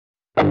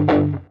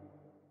Breaking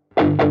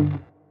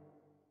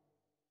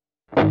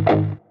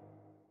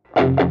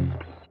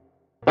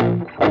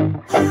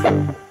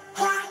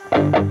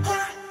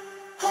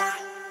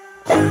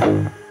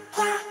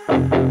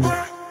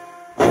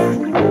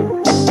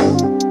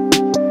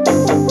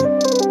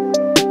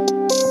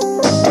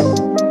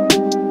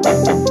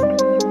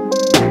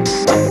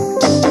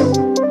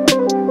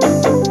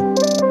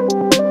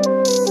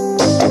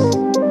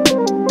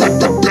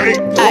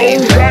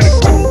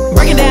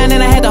down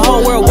and I had the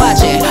whole world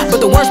watching,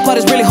 but the worst part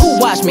is really who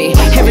watched me.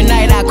 Every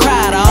night I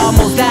cried, I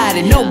almost died,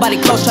 and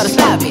nobody close try to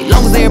stop me.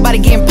 Long as everybody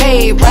getting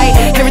paid, right,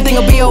 everything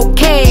will be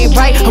okay,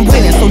 right? I'm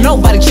winning, so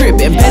nobody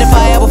tripping. Bet if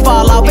I ever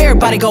fall off,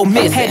 everybody go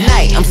miss. At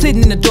night, I'm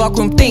sitting in the dark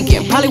room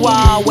thinking, probably why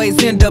I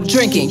always end up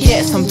drinking.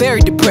 Yes, I'm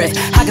very depressed.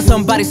 How can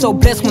somebody so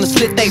blessed wanna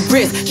slit they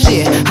wrist?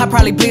 Shit, I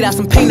probably bleed out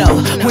some Pinot.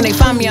 When they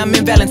find me, I'm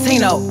in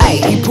Valentino.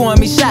 Ayy, he pouring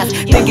me shots,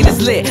 thinking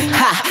it's lit.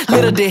 Ha,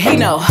 little did he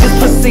know, this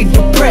pussy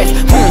depressed.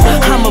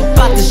 I'm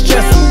about to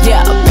stress him,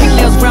 yeah. Pink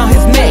nails round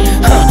his neck,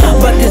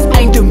 but this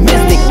ain't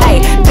domestic.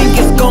 Ayy, think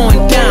it's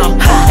going down.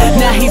 Ha,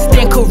 now he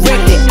stand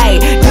corrected. Ayy,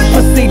 this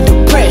pussy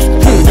depressed.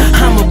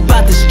 I'm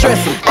about to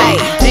stress him. Ayy,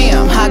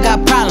 damn, I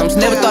got problems.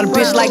 Never thought a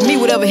bitch like me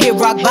would ever hit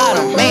rock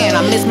bottom. Man,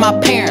 I miss my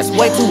parents,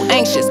 way too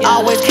anxious.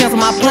 Always cancel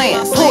my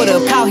plans. Pulled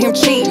up, caught him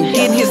cheating,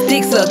 getting his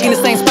dick sucked in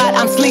the same spot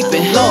I'm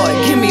sleeping. Lord,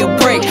 give me a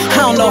break. I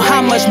don't know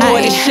how much more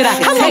of this shit I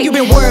can take. How long you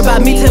been worried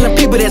about me telling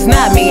people that's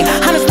not me?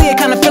 Honestly, it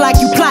kinda feel like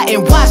you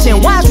plotting, watching.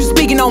 Why is you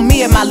speaking on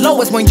me at my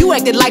lowest when you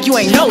acted like you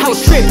ain't know? I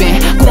was tripping,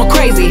 going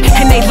crazy,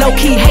 and they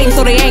low-key hating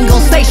so they ain't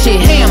gon' say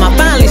shit. Damn, I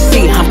finally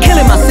see I'm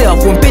killing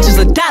myself when bitches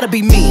will die to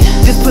be me.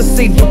 This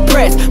pussy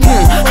depressed,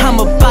 I'm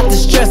about to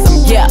stress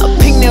him, yeah.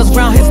 Pink nails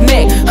round his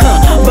neck,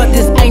 but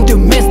this ain't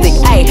domestic.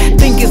 Ayy,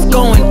 think it's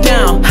going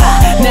down.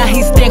 Now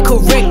he stand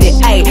corrected.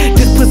 Ayy,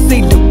 this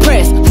pussy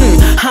depressed.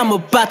 I'm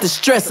about to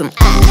stress him.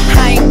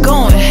 I ain't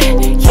going,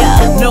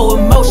 yeah, no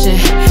emotion.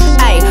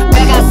 Ayy,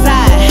 back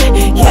outside,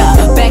 yeah,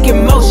 back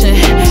in motion.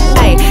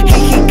 Ayy, he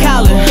keep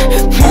calling,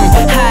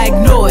 I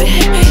ignore it.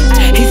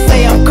 He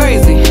say I'm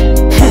crazy,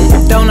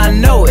 don't I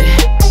know it?